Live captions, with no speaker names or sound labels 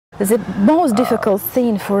The most difficult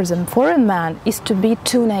thing for the foreign man is to be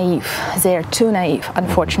too naive. They are too naive,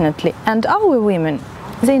 unfortunately. And our women,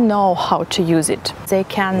 they know how to use it. They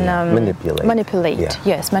can manipulate. Yeah.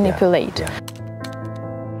 Yes, manipulate. Yeah. Yeah.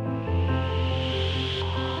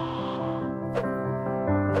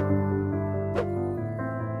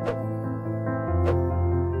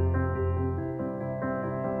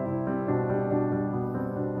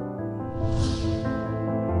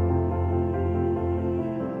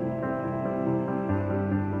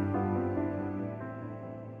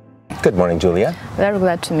 Good morning, Julia. Very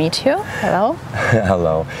glad to meet you. Hello.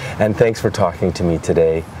 Hello, and thanks for talking to me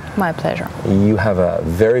today. My pleasure. You have a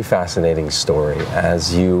very fascinating story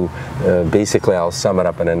as you, basically I'll sum it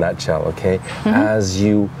up in a nutshell, okay? As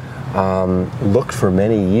you looked for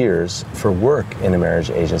many years for work in a marriage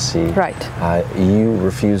agency. Right. You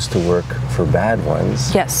refused to work for bad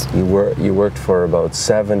ones. Yes. You worked for about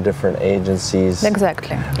 7 different agencies.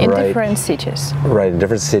 Exactly. In different cities. Right, in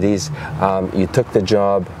different cities. You took the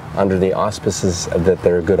job under the auspices that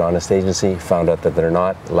they're a good, honest agency, found out that they're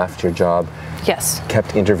not, left your job. Yes.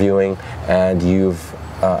 Kept interviewing, and you've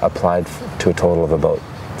applied to a total of about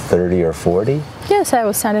 30 or 40? Yes, I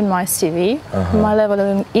was sending my CV. My level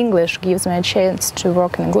of English gives me a chance to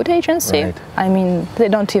work in a good agency. Right. I mean, they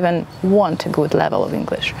don't even want a good level of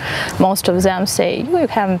English. Most of them say, you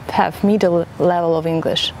can have middle level of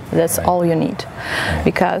English. That's all you need.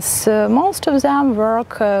 Because most of them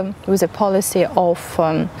work with a policy of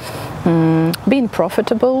being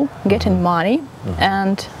profitable, getting money,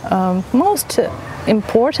 and most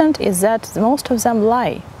important is that most of them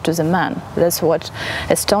lie to the man. That's what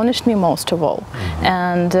astonished me most of all.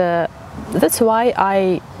 And that's why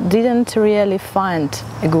I didn't really find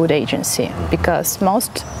a good agency, because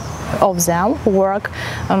most of them work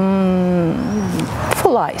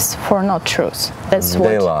for lies, for not truth. That's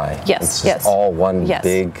they lie. Yes, it's all one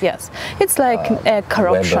big. Yes, it's like a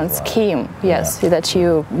corruption scheme. Yes, that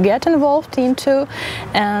you get involved into,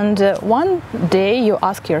 and one day you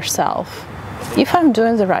ask yourself, if I'm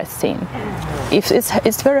doing the right thing. If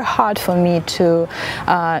it's very hard for me to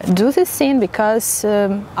do this thing, because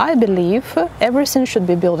I believe everything should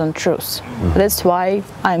be built on truth. That's why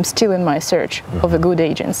I'm still in my search of a good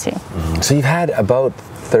agency. So you've had about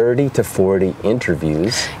 30 to 40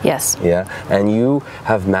 interviews. Yes. Yeah, and you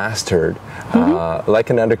have mastered, like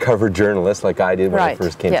an undercover journalist, like I did when I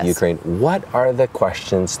first came to Ukraine. What are the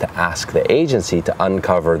questions to ask the agency to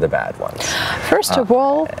uncover the bad ones? First of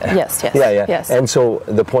all, yes. And so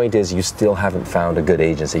the point is, you still haven't found a good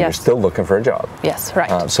agency. You're still looking for a job. Yes,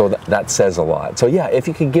 right. So that says a lot. So yeah, if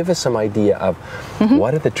you could give us some idea of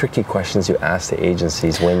what are the tricky questions you ask the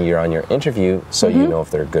agencies when you're on your interview, so you know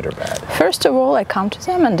if they're good or bad. First of all, I come to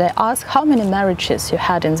them and I ask how many marriages you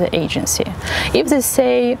had in the agency. If they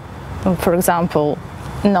say, for example,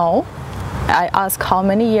 no, I ask how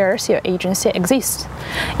many years your agency exists.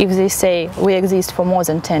 If they say we exist for more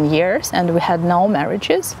than 10 years and we had no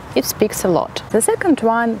marriages, it speaks a lot. The second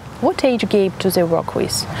one, what age gap do they work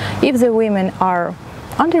with? If the women are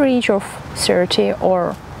under age of 30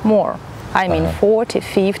 or more, I mean 40,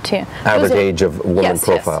 50. Average age of woman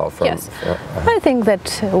profile. I think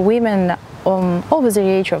that women over the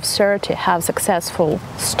age of 30 have successful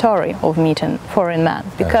story of meeting foreign men,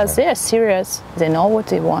 because they are serious, they know what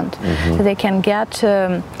they want, they can get,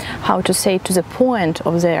 how to say, to the point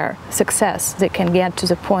of their success, they can get to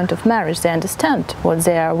the point of marriage, they understand what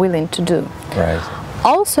they are willing to do. Right.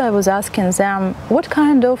 Also, I was asking them what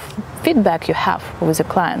kind of feedback you have with the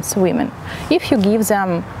clients, women. If you give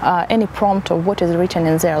them any prompt of what is written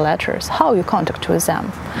in their letters, how you contact with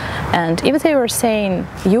them. And if they were saying,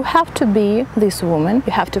 you have to be this woman,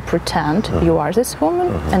 you have to pretend you are this woman,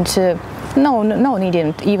 and no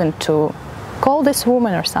needing even to call this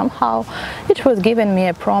woman or somehow, it was giving me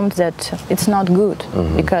a prompt that it's not good,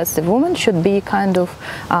 because the woman should be kind of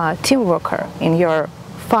team worker in your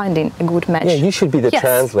finding a good match. Yeah, you should be the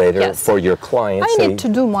translator for your clients. I need to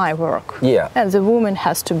do my work. Yeah. And the woman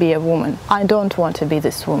has to be a woman. I don't want to be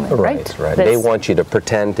this woman, right? Right. They want you to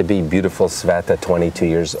pretend to be beautiful Sveta, 22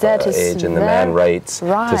 years age, and the man writes to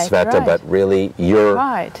Sveta, but really you're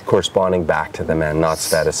corresponding back to the man, not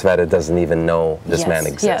Sveta. Sveta doesn't even know this man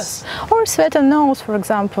exists. Or Sveta knows, for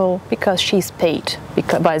example, because she's paid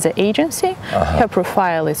by the agency, her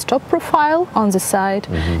profile is top profile on the site,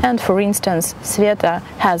 and for instance, Sveta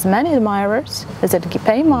has many admirers that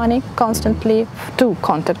pay money constantly to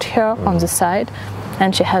contact her on the side,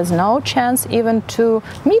 and she has no chance even to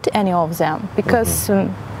meet any of them, because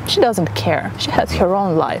she doesn't care. She has her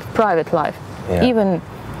own life, private life. Even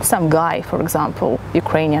some guy, for example,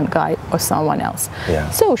 Ukrainian guy or someone else. Yeah.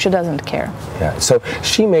 So she doesn't care. Yeah. So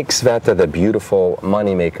she makes Sveta the beautiful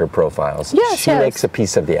moneymaker profiles. Yes, she makes a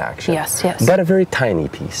piece of the action. Yes, yes. But a very tiny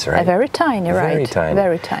piece, right? A very tiny, right? Very tiny.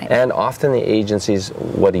 Very tiny. And often the agencies,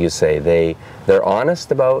 what do you say? They're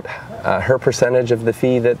honest about her percentage of the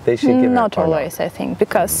fee that they should give her? Not always, I think,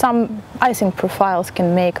 because some, I think, profiles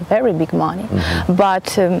can make very big money, but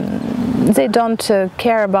they don't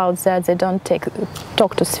care about that. They don't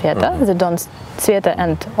talk to Sveta. They don't. Sveta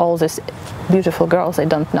and all these beautiful girls, they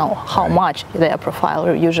don't know how much their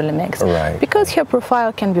profile usually makes, because her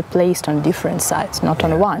profile can be placed on different sites, not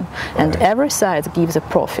on one, and every site gives a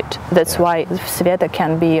profit. That's why Sveta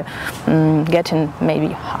can be getting maybe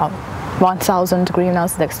 1,000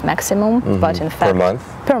 hryvnias, that's maximum, but in fact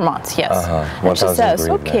per month, yes. And she says,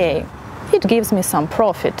 okay, it gives me some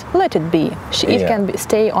profit, let it be. It can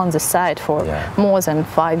stay on the site for more than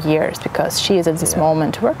 5 years, because she is at this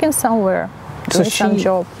moment working somewhere, doing some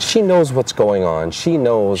job. She knows what's going on. She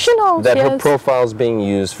knows that her profile is being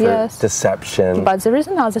used for deception. But there is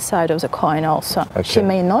another side of the coin also. She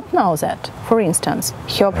may not know that. For instance,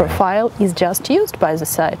 her profile is just used by the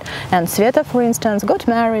site. And Sveta, for instance, got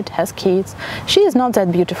married, has kids. She is not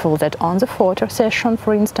that beautiful that on the photo session,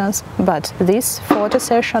 for instance, but this photo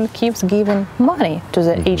session keeps giving money to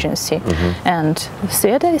the agency. And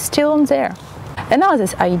Sveta is still on there. Another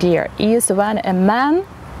idea is when a man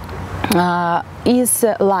is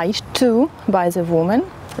lied to by the woman.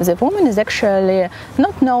 The woman is actually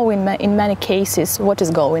not knowing in many cases what is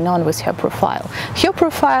going on with her profile. Her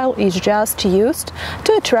profile is just used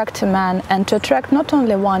to attract a man, and to attract not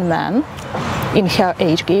only one man in her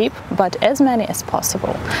age gap, but as many as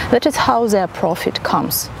possible. That is how their profit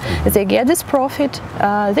comes. They get this profit,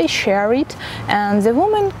 they share it, and the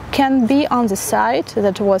woman can be on the site.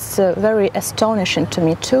 That was very astonishing to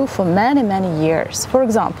me too for many, many years. For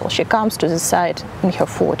example, she comes to the site in her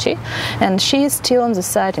 40, and she is still on the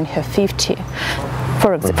site in her 50.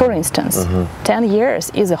 For instance, 10 years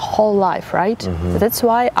is a whole life, right? That's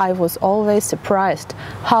why I was always surprised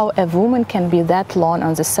how a woman can be that long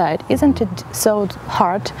on the site. Isn't it so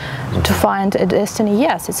hard to find a destiny?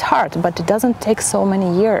 Yes, it's hard, but it doesn't take so many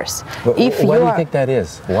years. Why do you think that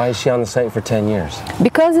is? Why is she on the site for 10 years?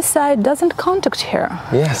 Because the site doesn't contact her.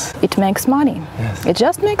 Yes. It makes money. Yes. It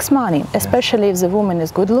just makes money, especially if the woman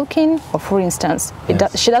is good looking, or for instance,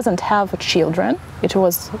 she doesn't have children. It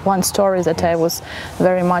was one story that I was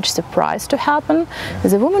very much surprised to happen.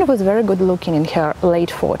 The woman was very good looking in her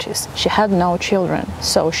late 40s. She had no children,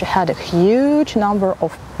 so she had a huge number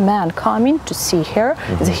of men coming to see her,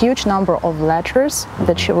 a huge number of letters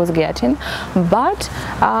that she was getting, but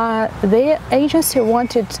the agency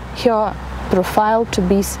wanted her profile to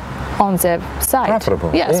be on the site.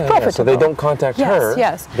 Profitable. Yes, profitable. So they don't contact her.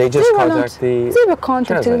 Yes. They just contact the They were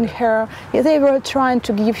contacting her. They were trying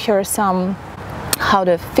to give her some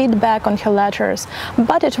feedback on her letters,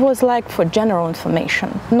 but it was like for general information,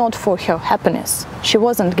 not for her happiness. She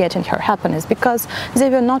wasn't getting her happiness because they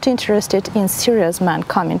were not interested in serious men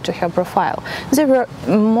coming to her profile. They were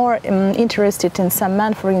more interested in some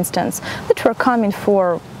men, for instance, that were coming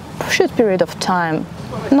for a short period of time,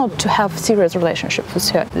 not to have serious relationship with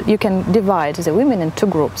her. You can divide the women in two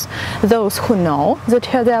groups: those who know that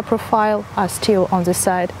their profile are still on the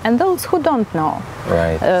site, and those who don't know.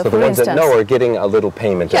 Right. So the ones that know are getting a little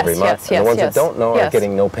payment every month, and the ones that don't know are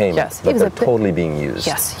getting no payment, but they're totally being used.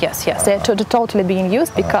 Yes. They're totally being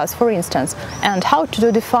used because, for instance, and how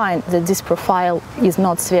to define that this profile is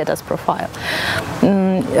not Sveta's profile?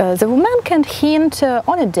 The woman can hint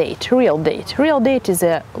on a date, real date. Real date is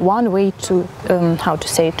one way to,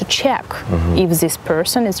 to check if this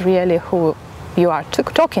person is really who you are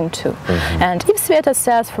talking to. And if Sveta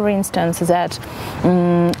says, for instance, that,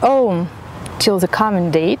 till the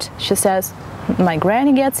coming date, she says, my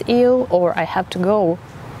granny gets ill, or I have to go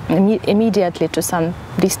immediately to some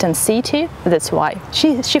distant city, that's why.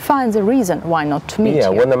 She finds a reason why not to meet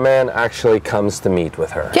you. When the man actually comes to meet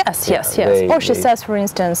with her. Yes. Or she says, for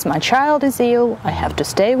instance, my child is ill, I have to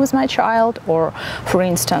stay with my child, or for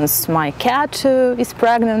instance, my cat is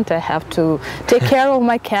pregnant, I have to take care of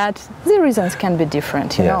my cat. The reasons can be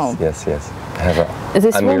different, you know. Yes. I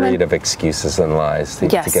have a myriad of excuses and lies to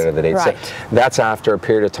get her the date. Right. So that's after a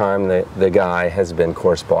period of time the guy has been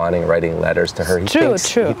corresponding, writing letters to her.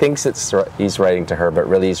 He thinks he's writing to her, but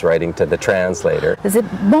really he's writing to the translator. The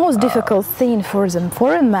most difficult thing for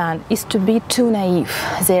a man is to be too naive.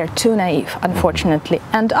 They're too naive, unfortunately.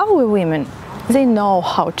 And our women, they know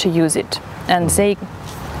how to use it, and they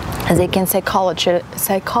they can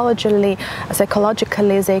psychologically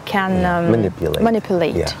they can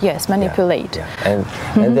manipulate. Yeah. Yes, manipulate. Yeah.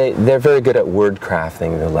 And they're very good at word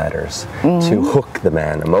crafting the letters to hook the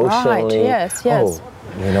man emotionally. Right. Yes. Oh,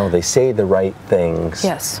 you know, they say the right things.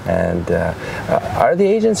 Yes. And are the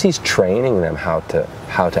agencies training them how to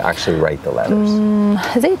actually write the letters?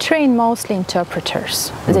 They train mostly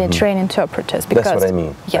interpreters. They train interpreters because that's what I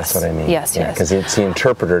mean. Yes. That's what I mean. Yes. Because it's the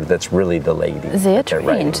interpreter that's really the lady. They're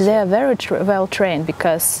trained. They are very well trained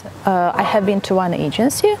because I have been to one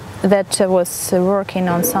agency that was working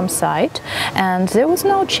on some site, and there was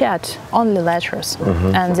no chat, only letters,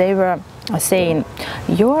 and they were saying,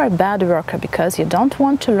 "You are a bad worker because you don't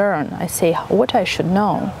want to learn." I say, "What I should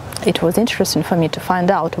know." It was interesting for me to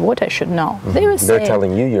find out what I should know. They're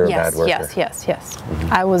telling you you're a bad worker. Yes.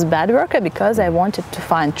 I was a bad worker because I wanted to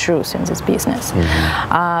find truth in this business,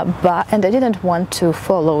 and I didn't want to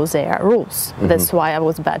follow their rules. That's why I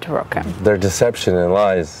was a bad worker. Their deception and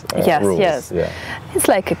lies rules. Yes. Yeah. It's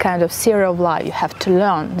like a kind of theory of lie. You have to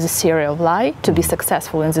learn the theory of lie to be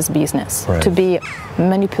successful in this business, to be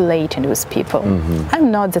manipulating with people.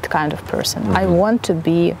 I'm not that kind of person. I want to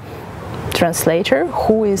be translator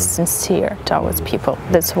who is sincere towards people.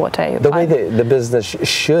 That's what the way the business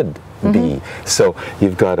should be. So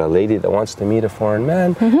you've got a lady that wants to meet a foreign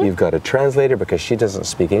man, you've got a translator because she doesn't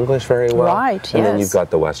speak English very well, and then you've got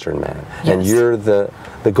the Western man, and you're the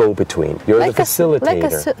go-between. You're like the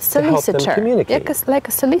facilitator to help them communicate. Like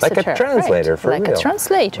a solicitor. Like a translator, for real. Like a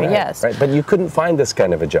translator, yes. Right. But you couldn't find this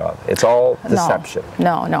kind of a job. It's all deception.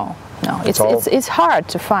 No, it's hard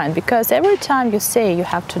to find because every time you say you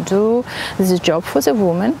have to do this job for the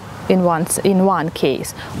woman in one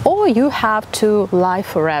case, or you have to lie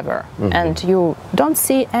forever and you don't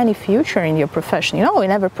see any future in your profession. You know, in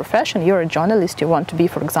every profession, you're a journalist. You want to be,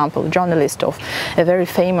 for example, a journalist of a very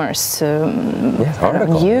famous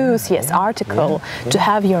article, to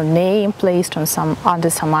have your name placed on under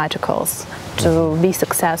some articles, to be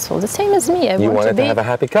successful. The same as me. You wanted to have a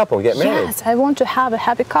happy couple, get married. Yes, I want to have a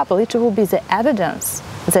happy couple. It will be the evidence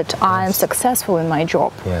that I am successful in my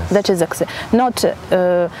job. That is not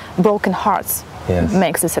broken hearts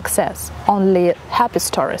makes a success. Only happy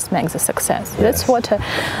stories make the success. That's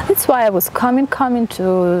why I was coming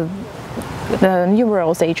to the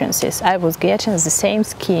numerous agencies. I was getting the same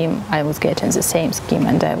scheme.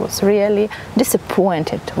 And I was really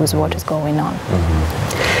disappointed with what is going on.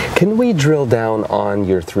 Can we drill down on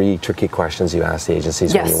your 3 tricky questions you asked the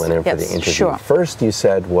agencies when you went in for the interview? Sure. First, you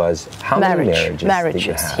said was how many marriages did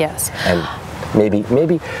you have? Yes. And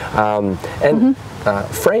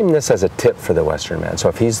frame this as a tip for the Western man. So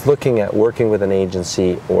if he's looking at working with an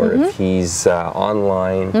agency, or if he's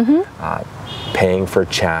online paying for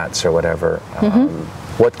chats or whatever,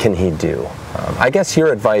 what can he do? I guess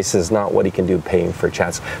your advice is not what he can do paying for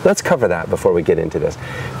chats. Let's cover that before we get into this.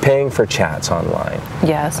 Paying for chats online.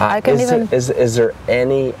 Yes, I can is there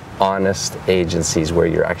any honest agencies where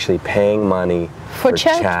you're actually paying money for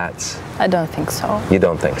chats? I don't think so. You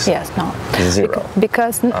don't think so? Yes, no. Zero?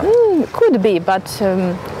 Because could be, but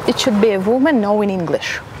it should be a woman knowing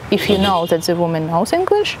English. If you know that the woman knows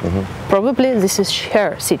English, probably this is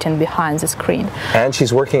her sitting behind the screen. And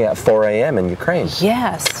she's working at 4 a.m. in Ukraine.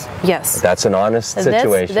 Yes. That's an honest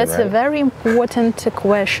situation, That's a very important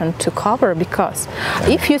question to cover, because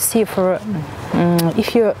if you see a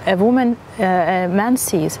man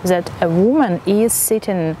sees that a woman is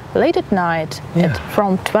sitting late at night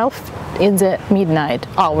from 12 in the midnight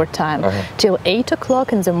our time till 8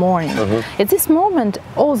 o'clock in the morning. At this moment,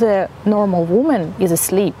 all the normal woman is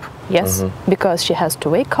asleep. Yes, because she has to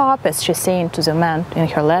wake up, as she's saying to the man in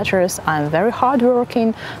her letters, I'm very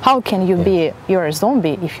hardworking. How can you be, you're a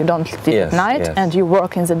zombie if you don't sleep at night and you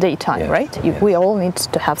work in the daytime, right? We all need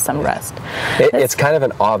to have some rest. It's kind of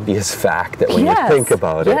an obvious fact that when you think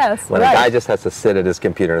about it, when a guy just has to sit at his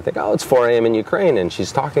computer and think, oh, it's 4 a.m. in Ukraine and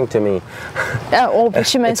she's talking to me.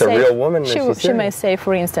 She may it's say, a real woman. She may say,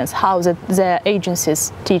 for instance, how the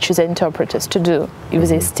agencies teach the interpreters to do. If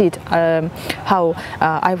they did, how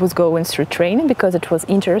I was going through training, because it was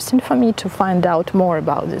interesting for me to find out more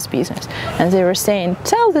about this business. And they were saying,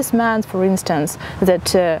 tell this man, for instance,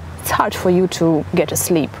 that it's hard for you to get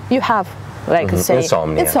asleep. You have, say,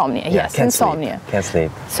 insomnia. Insomnia. Can't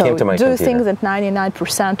sleep. So do you think that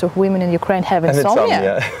 99% of women in Ukraine have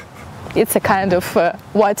insomnia? It's a kind of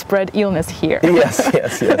widespread illness here. Yes.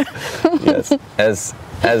 As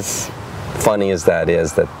funny as that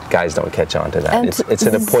is, that guys don't catch on to that. It's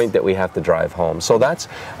at a point that we have to drive home. So that's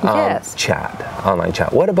chat, online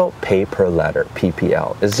chat. What about pay per letter,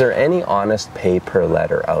 PPL? Is there any honest pay per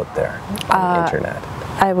letter out there on the internet?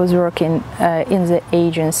 I was working in the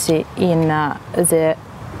agency in the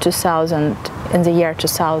in the year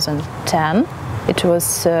 2010. It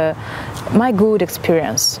was my good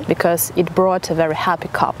experience because it brought a very happy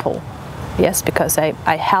couple. Yes, because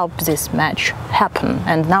I helped this match happen,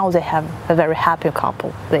 and now they have a very happy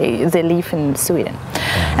couple. They live in Sweden,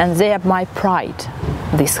 and they are my pride,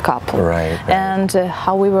 this couple. Right. And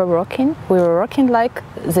how we were working like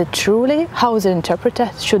how the interpreter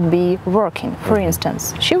should be working. For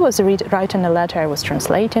instance, she was writing a letter, I was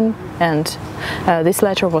translating, and this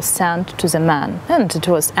letter was sent to the man, and it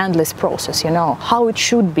was endless process, how it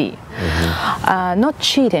should be. Not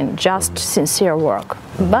cheating, just sincere work.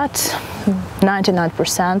 But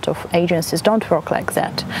 99% of agencies don't work like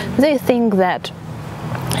that. They think that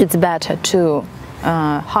it's better to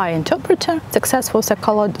hire interpreter, successful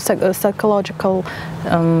psychological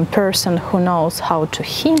person who knows how to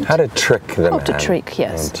hint. How to trick them. How to trick,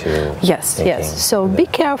 yes. Yes. So be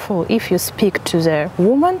careful if you speak to the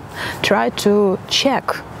woman. Try to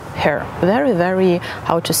check her very, very,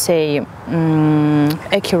 how to say,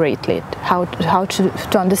 accurately, how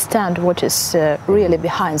to understand what is really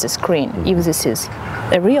behind the screen, if this is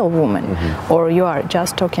a real woman or you are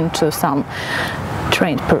just talking to some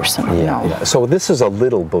trained person. So this is a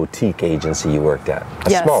little boutique agency you worked at,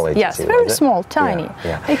 small agency. Yes, very small, tiny.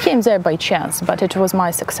 I came there by chance, but it was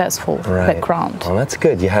my successful background. Well, that's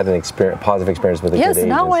good. You had an positive experience with a good agency. Yes,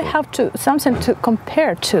 now I have something to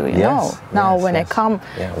compare to. Now when I come,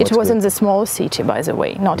 it was in the small city, by the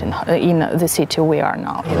way, not in the city we are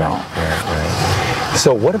now. Right.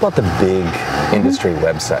 So what about the big industry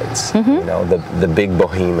websites? The big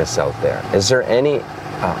behemoths out there. Is there any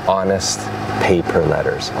honest paper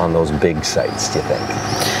letters on those big sites, do you think?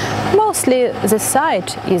 Mostly the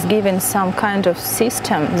site is given some kind of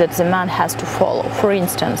system that the man has to follow. For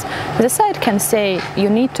instance, the site can say you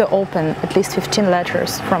need to open at least 15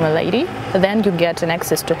 letters from a lady, then you get an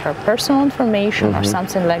access to her personal information or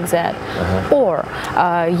something like that. Or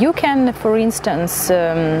you can, for instance,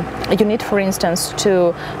 you need, for instance,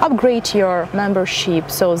 to upgrade your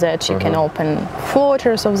membership so that you can open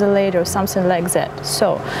photos of the lady or something like that.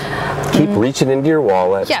 So keep reaching into your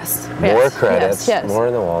wallet. More credits, more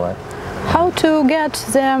in the wallet. How to get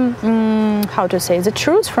the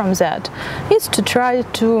truth from that is to try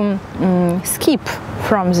to skip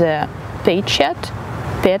from the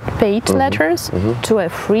paid letters to a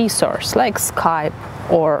free source like Skype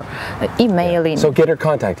or emailing. So get her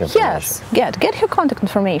contact information. Yes, get her contact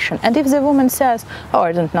information. And if the woman says, "Oh,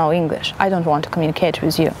 I don't know English, I don't want to communicate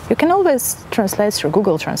with you," you can always translate through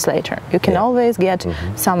Google Translator. You can always get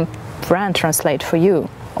some friend translate for you.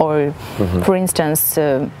 Or, for instance,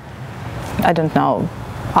 I don't know,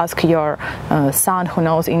 ask your son who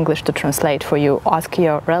knows English to translate for you. Ask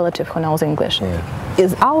your relative who knows English.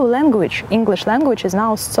 Is our language, English language, is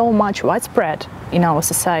now so much widespread in our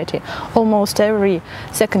society. Almost every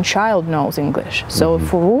second child knows English. So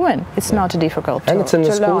for women, it's not difficult to learn it. And it's in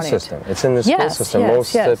the school system. It's in the school system.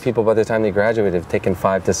 Most people, by the time they graduate, have taken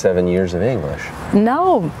 5 to 7 years of English.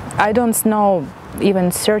 No, I don't know.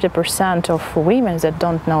 Even 30% of women that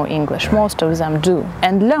don't know English, most of them do,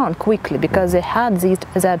 and learn quickly because they had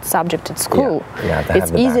that subject at school.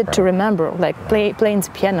 It's easy to remember, like playing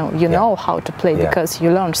the piano. You know how to play because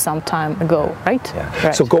you learned some time ago, right?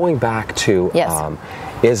 So going back to,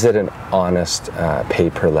 is it an honest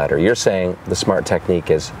paper letter? You're saying the smart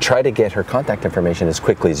technique is try to get her contact information as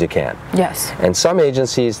quickly as you can. Yes. And some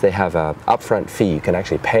agencies, they have an upfront fee. You can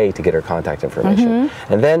actually pay to get her contact information.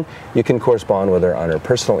 And then you can correspond with her on her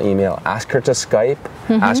personal email. Ask her to Skype.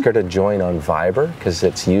 Ask her to join on Viber because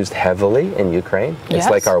it's used heavily in Ukraine. It's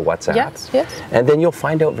like our WhatsApp. And then you'll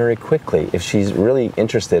find out very quickly if she's really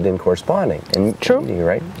interested in corresponding. And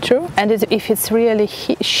right? True. And if it's really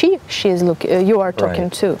you are talking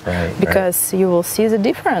to, because you will see the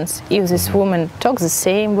difference. If this woman talks the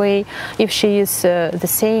same way, if she is the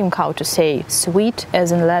same, how to say, sweet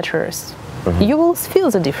as in letters, you will feel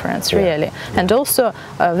the difference, really. And also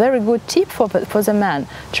a very good tip for the man,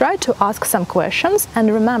 try to ask some questions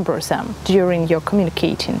and remember them during your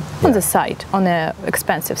communicating on the site, on an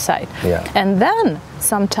expensive site. And then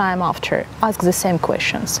sometime after ask the same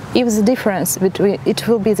questions. If the difference between, it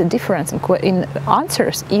will be the difference in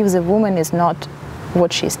answers if the woman is not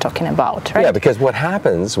what she's talking about, right? Yeah, because what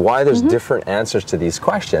happens, why there's different answers to these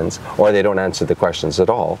questions, or they don't answer the questions at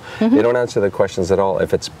all. They don't answer the questions at all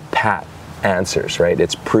if it's pat answers, right?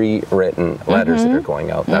 It's pre-written letters that are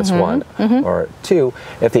going out. That's one. Or two,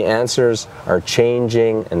 if the answers are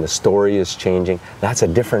changing and the story is changing, that's a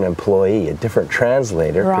different employee, a different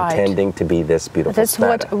translator pretending to be this beautiful That's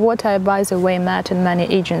what I, by the way, met in many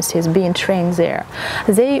agencies being trained there.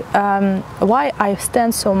 They, why I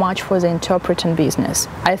stand so much for the interpreting business.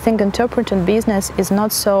 I think interpreting business is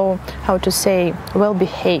not so, how to say, well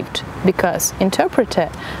behaved, because interpreter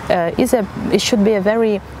it should be a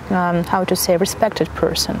very how to say, respected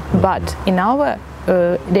person, but in our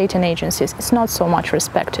dating agencies it's not so much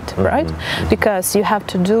respected, right? Because you have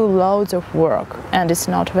to do loads of work and it's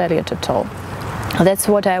not valued at all. That's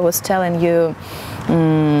what I was telling you.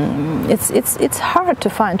 It's hard to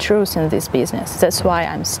find truth in this business. That's why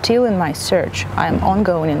I'm still in my search. I'm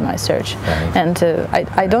ongoing in my search, and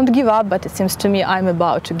I don't give up. But it seems to me I'm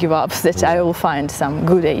about to give up. That I will find some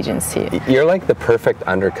good agency. You're like the perfect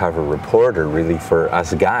undercover reporter, really, for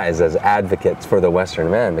us guys as advocates for the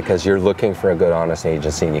Western man, because you're looking for a good, honest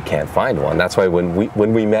agency and you can't find one. That's why when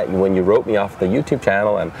we met, when you wrote me off the YouTube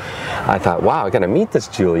channel, and I thought, wow, I got to meet this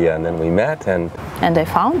Julia, and then we met, and I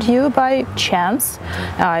found you by chance.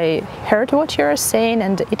 I heard what you're saying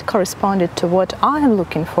and it corresponded to what I am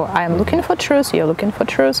looking for. I am looking for truth, you're looking for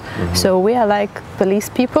truth. So we are like police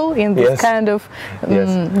people in this kind of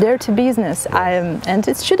dirty business. And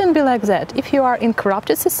it shouldn't be like that. If you are in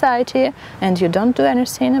corrupted society and you don't do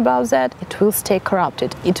anything about that, it will stay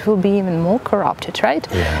corrupted. It will be even more corrupted, right?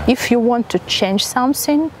 If you want to change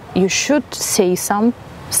something, you should say some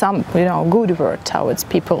good word towards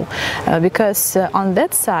people, because on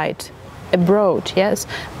that side, abroad,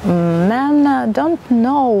 men don't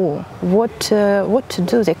know what to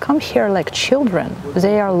do. They come here like children.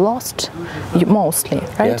 They are lost mostly,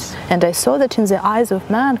 right? And I saw that in the eyes of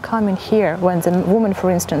men coming here, when the woman, for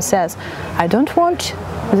instance, says, I don't want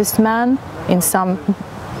this man in some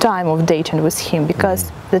time of dating with him,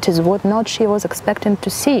 because that is what not she was expecting to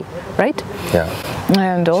see, right?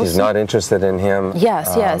 And also, she's not interested in him.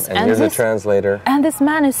 And you're the translator. And this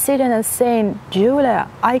man is sitting and saying, Julia,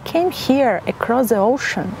 I came here across the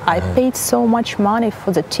ocean. I paid so much money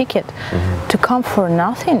for the ticket to come for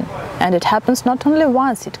nothing. And it happens not only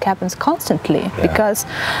once, it happens constantly, because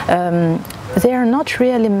they are not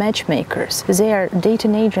really matchmakers. They are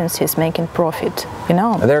dating agencies making profit,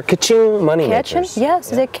 They're catching money makers.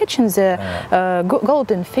 They're catching the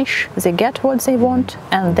golden fish. They get what they want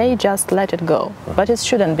and they just let it go. But it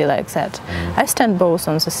shouldn't be like that. I stand both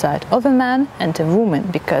on the side of a man and a woman,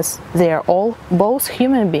 because they are all both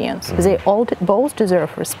human beings. They all both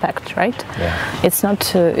deserve respect, right? It's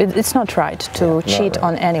not right to cheat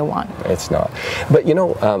on anyone. It's not. But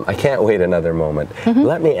I can't wait another moment.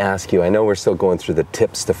 Let me ask you, I know we're still going through the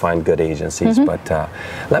tips to find good agencies, but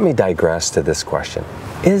let me digress to this question.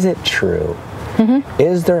 Is it true?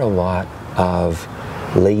 Is there a lot of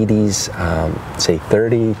ladies, say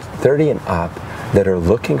 30 and up, that are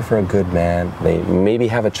looking for a good man? They maybe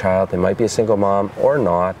have a child, they might be a single mom or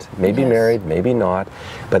not, maybe married, maybe not,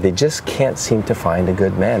 but they just can't seem to find a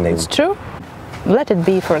good man. It's true. Let it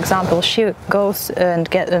be, for example, she goes and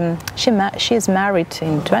she's married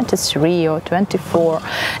in 23 or 24,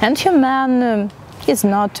 and her man is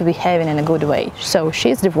not behaving in a good way, so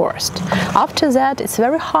she's divorced. After that, it's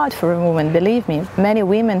very hard for a woman, believe me. Many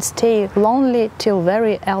women stay lonely till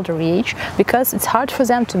very elderly age, because it's hard for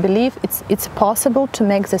them to believe it's possible to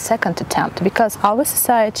make the second attempt, because our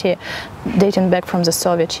society, dating back from the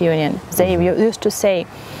Soviet Union, they used to say,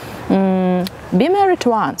 be married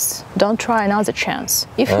once, don't try another chance.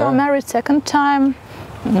 If you are married second time,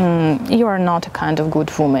 you are not a kind of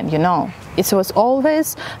good woman, It was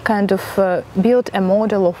always kind of built a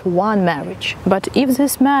model of one marriage. But if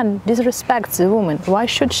this man disrespects the woman, why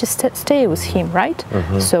should she stay with him, right?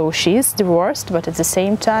 So she is divorced, but at the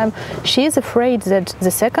same time, she is afraid that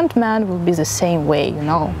the second man will be the same way,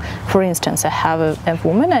 For instance, I have a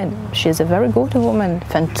woman, and she's a very good woman,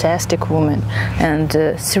 fantastic woman. And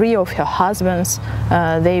 3 of her husbands,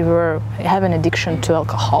 they were having addiction to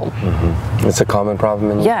alcohol. It's a common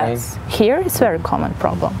problem in Ukraine? Yes, here it's a very common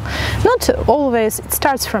problem. Not always, it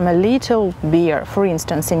starts from a little beer. For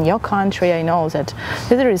instance, in your country, I know that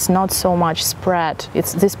there is not so much spread.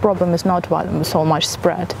 This problem is not so much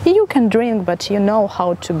spread. You can drink, but you know how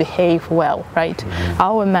to behave well, right?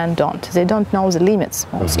 Our men don't. They don't know the limits,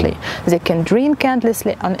 mostly. They can drink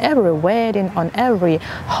endlessly on every wedding, on every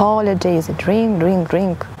holiday. They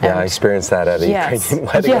drink. Yeah, I experienced that at a Ukrainian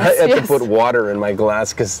wedding. I had to put water in my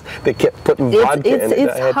glass because they kept putting vodka in it.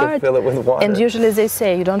 I had to fill it with water. And usually they say,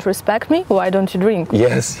 you don't respect me? Why don't you drink?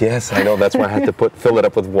 Yes, yes, I know. That's why I had to fill it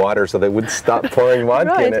up with water so they wouldn't stop pouring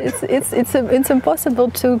vodka in it. It's impossible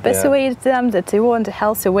to persuade them that you want a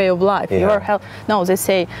healthy way of life. No, they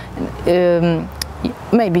say,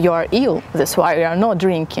 maybe you are ill, that's why you are not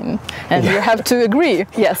drinking. And you have to agree,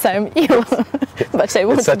 yes, I'm ill, but I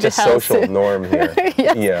want to be healthy. It's such a social norm here.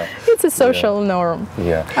 Yeah, it's a social norm.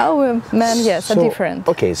 Yeah. Our men, are different.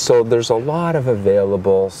 Okay, so there's a lot of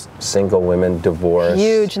available single women, divorced.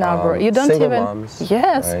 Huge number. You don't single even, moms,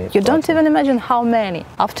 yes, right? you don't even imagine how many.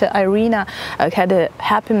 After Irina had a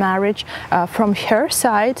happy marriage, from her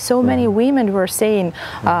side, so many women were saying,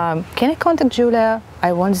 can I contact Julia?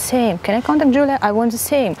 I want the same. Can I contact Julia? I want the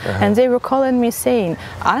same. And they were calling me saying,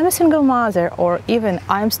 I'm a single mother, or even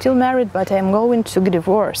I'm still married, but I'm going to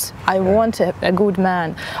divorce. I want a good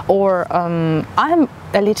man. Or I'm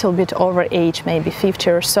a little bit over age, maybe 50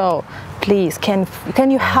 or so. Please, can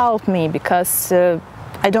you help me? Because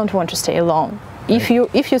I don't want to stay alone. If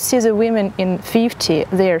you see the women in 50,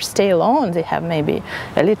 they stay alone, they have maybe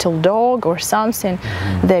a little dog or something,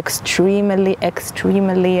 they're extremely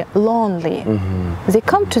lonely. They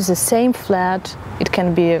come to the same flat, it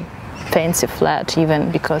can be a fancy flat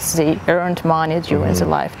even because they earned money during the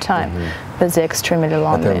lifetime, but they're extremely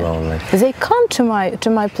lonely. But they're lonely. They come to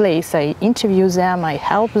my place, I interview them, I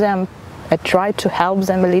help them. I try to help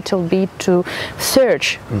them a little bit to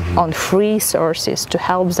search on free sources to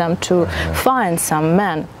help them to find some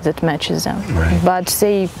man that matches them. But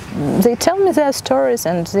they tell me their stories,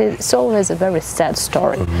 and it's always a very sad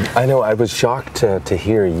story. I know. I was shocked to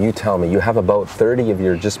hear you tell me you have about 30 of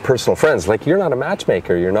your just personal friends. Like, you're not a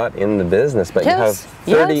matchmaker, you're not in the business, but you have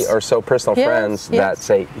 30 or so personal friends that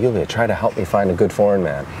say, Yulia, try to help me find a good foreign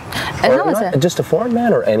man. Or not just a foreign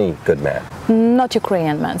man, or any good man? Not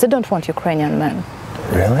Ukrainian men. They don't want Ukrainian men.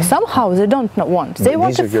 Really? Somehow they don't want. They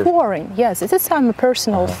want a foreign. Yes, this is some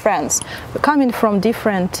personal friends coming from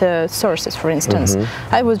different sources. For instance,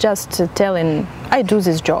 I was just telling, I do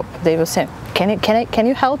this job. They were saying, can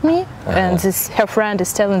you help me? And her friend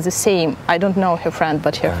is telling the same. I don't know her friend,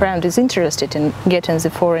 but her friend is interested in getting the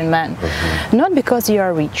foreign man. Not because you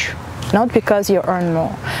are rich, not because you earn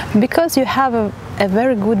more, because you have a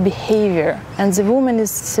very good behavior, and the woman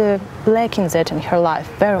is lacking that in her life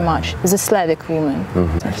very much, the Slavic woman.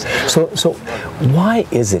 So why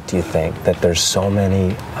is it, do you think, that there's so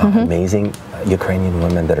many amazing Ukrainian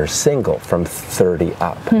women that are single from 30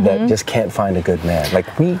 up that just can't find a good man?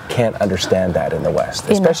 Like, we can't understand that in the West,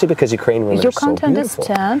 especially because Ukrainian women are so beautiful. You can't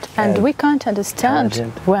understand, and we can't understand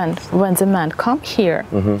when the men come here.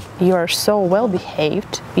 You are so well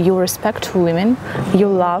behaved, you respect women, you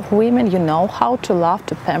love women, you know how to love,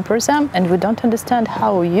 to pamper them, and we don't understand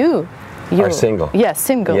how you are single. Yes,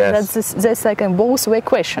 single. Yes. That's like a both-way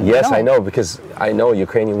question. Yes, I know, because I know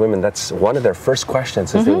Ukrainian women, that's one of their first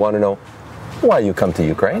questions is they want to know why you come to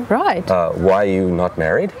Ukraine. Right. Why are you not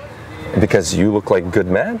married? Because you look like a good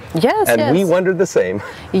man? Yes, and we wondered the same.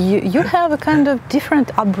 You have a kind of different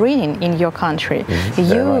upbringing in your country.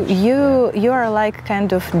 You are like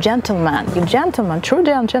kind of gentleman. You're gentleman, true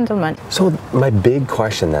gentleman. So my big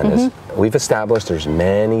question then is, we've established there's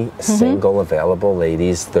many single available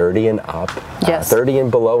ladies, 30 and up. 30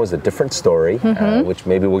 and below is a different story, which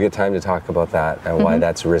maybe we'll get time to talk about that and why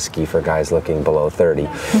that's risky for guys looking below 30.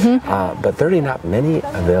 But 30 and up, many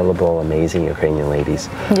available, amazing Ukrainian ladies.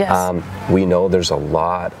 Yes. We know there's a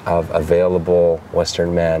lot of available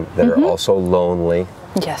Western men that are also lonely,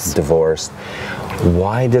 divorced.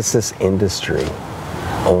 Why does this industry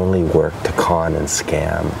only work to con and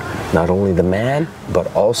scam not only the man,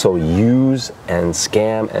 but also use and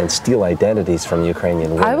scam and steal identities from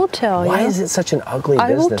Ukrainian women? I will tell you. Why is it such an ugly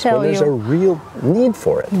business when there's a real need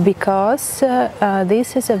for it? Because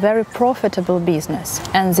this is a very profitable business,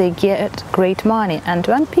 and they get great money. And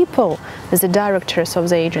when people, the directors of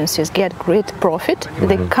the agencies, get great profit,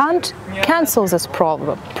 they can't cancel this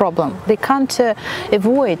problem. They can't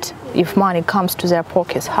avoid if money comes to their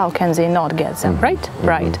pockets. How can they not get them, right?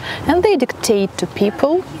 Right. And they dictate to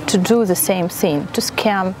people to do the same thing, to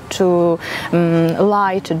scam, to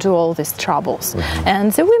lie, to do all these troubles.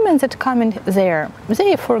 And the women that come in there,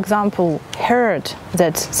 they, for example, heard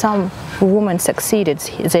that some woman succeeded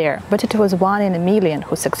there, but it was 1 in a million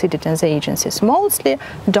who succeeded in the agencies. Mostly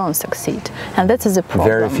don't succeed, and that is the problem.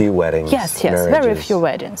 Very few weddings. Yes, very few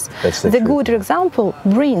weddings. That's the good example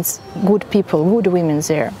brings good people, good women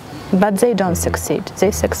there, but they don't succeed.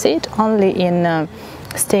 They succeed only in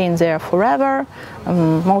staying there forever,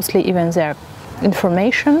 mostly even their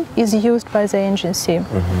information is used by the agency,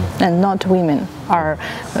 and not women are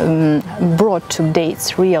brought to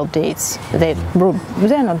dates, real dates.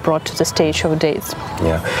 They're not brought to the stage of dates.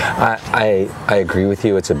 Yeah, I agree with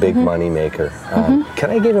you. It's a big money maker. Can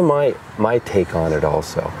I give you my take on it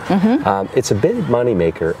also? It's a big money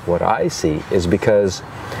maker. What I see is because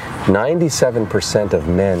 97% of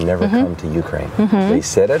men never come to Ukraine. They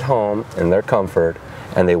sit at home in their comfort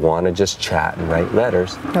and they want to just chat and write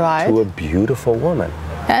letters to a beautiful woman.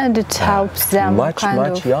 And it helps them much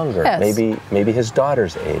younger, maybe his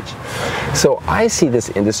daughter's age. So I see this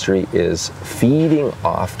industry is feeding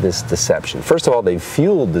off this deception. First of all, they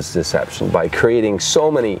fueled this deception by creating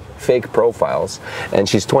so many fake profiles. And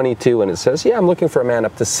she's 22 and it says, yeah, I'm looking for a man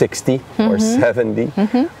up to 60 or 70,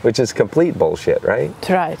 which is complete bullshit, right?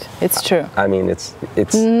 Right, it's true. I mean, it's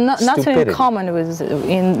nothing in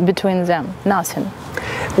common between them, nothing.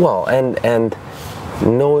 Well, and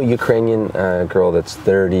no Ukrainian girl that's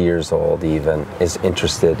 30 years old even is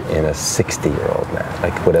interested in a 60-year-old man,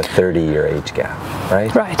 like with a 30-year age gap,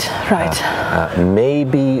 right? Right.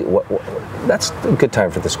 Maybe, that's a good time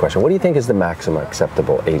for this question. What do you think is the maximum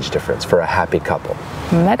acceptable age difference for a happy couple?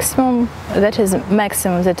 Maximum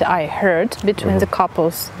that I heard between the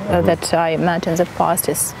couples that I met in the past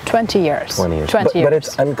is 20 years. 20 years. But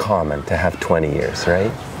it's uncommon to have 20 years,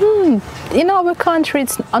 right? In our country,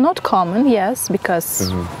 it's not common, yes,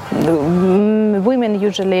 because women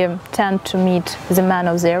usually tend to meet the man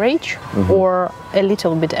of their age or a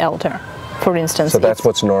little bit elder, for instance. So that's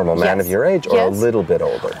what's normal, man of your age or a little bit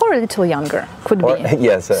older? Or a little younger, could be.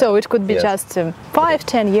 Yes. So it could be just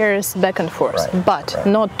 5-10 years back and forth, but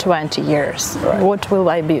not 20 years. What will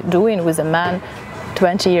I be doing with a man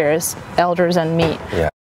 20 years elder than me?